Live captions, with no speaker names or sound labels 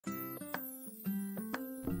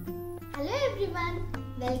Hello everyone,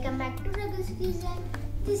 welcome back to Raghu's Cuisine.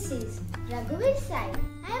 This is Raghu's side.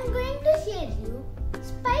 I am going to share you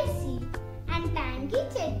spicy and tangy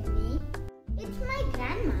chutney. It's my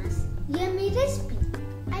grandma's yummy recipe.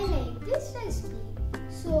 I like this recipe,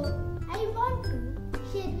 so I want to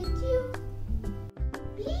share with you.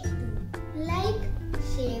 Please do like,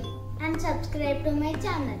 share and subscribe to my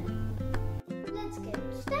channel. Let's get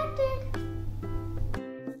started.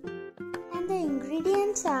 And the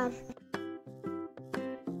ingredients are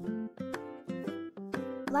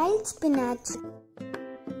wild spinach,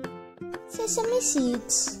 sesame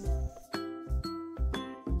seeds,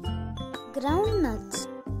 groundnuts,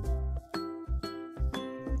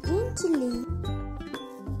 green chili,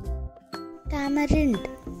 tamarind,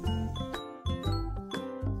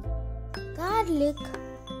 garlic,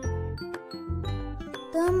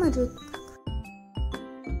 turmeric,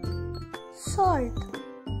 salt,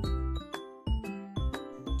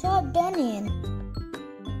 chopped onion,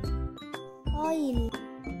 oil,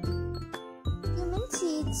 cumin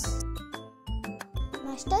seeds,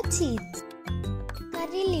 mustard seeds,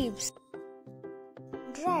 curry leaves,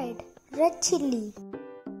 dried red chili.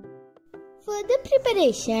 For the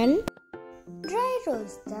preparation, dry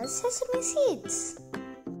roast the sesame seeds.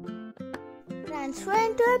 Transfer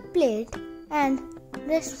into a plate and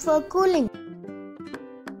rest for cooling.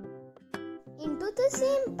 Into the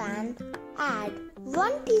same pan, add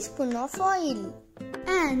 1 teaspoon of oil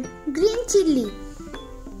and green chili.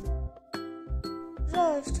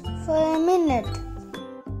 Roast for a minute.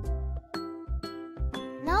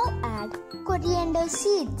 Now add coriander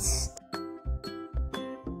seeds,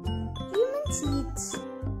 cumin seeds.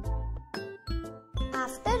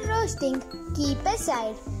 After roasting, keep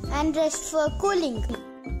aside and rest for cooling.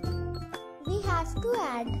 We have to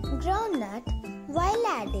add groundnut while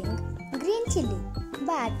adding green chili,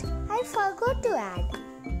 but I forgot to add.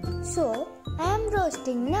 So I am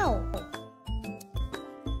roasting now.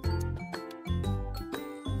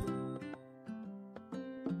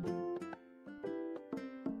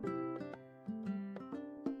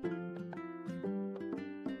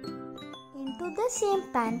 Into the same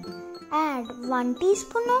pan, add 1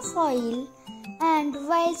 teaspoon of oil and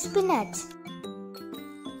wild spinach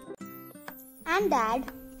and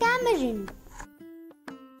add tamarind.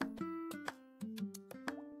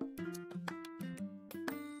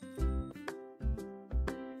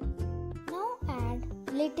 Now add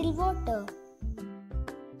little water.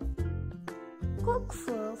 Cook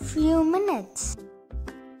for few minutes.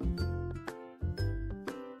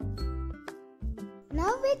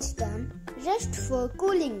 Now it's done. Rest for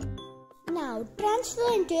cooling. Now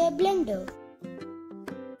transfer into a blender.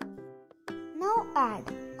 Now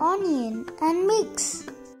add onion and mix.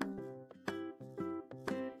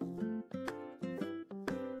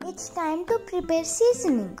 It's time to prepare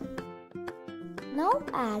seasoning. Now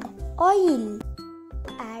add oil.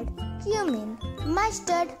 Add cumin,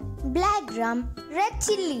 mustard, black gram, red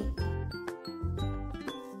chili.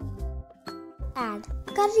 Add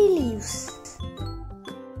curry leaves.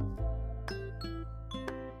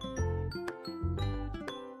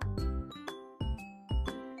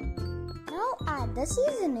 Now add the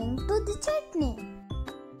seasoning to the chutney.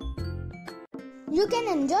 You can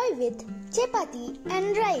enjoy with chapati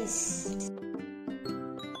and rice.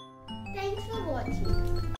 Thanks for watching.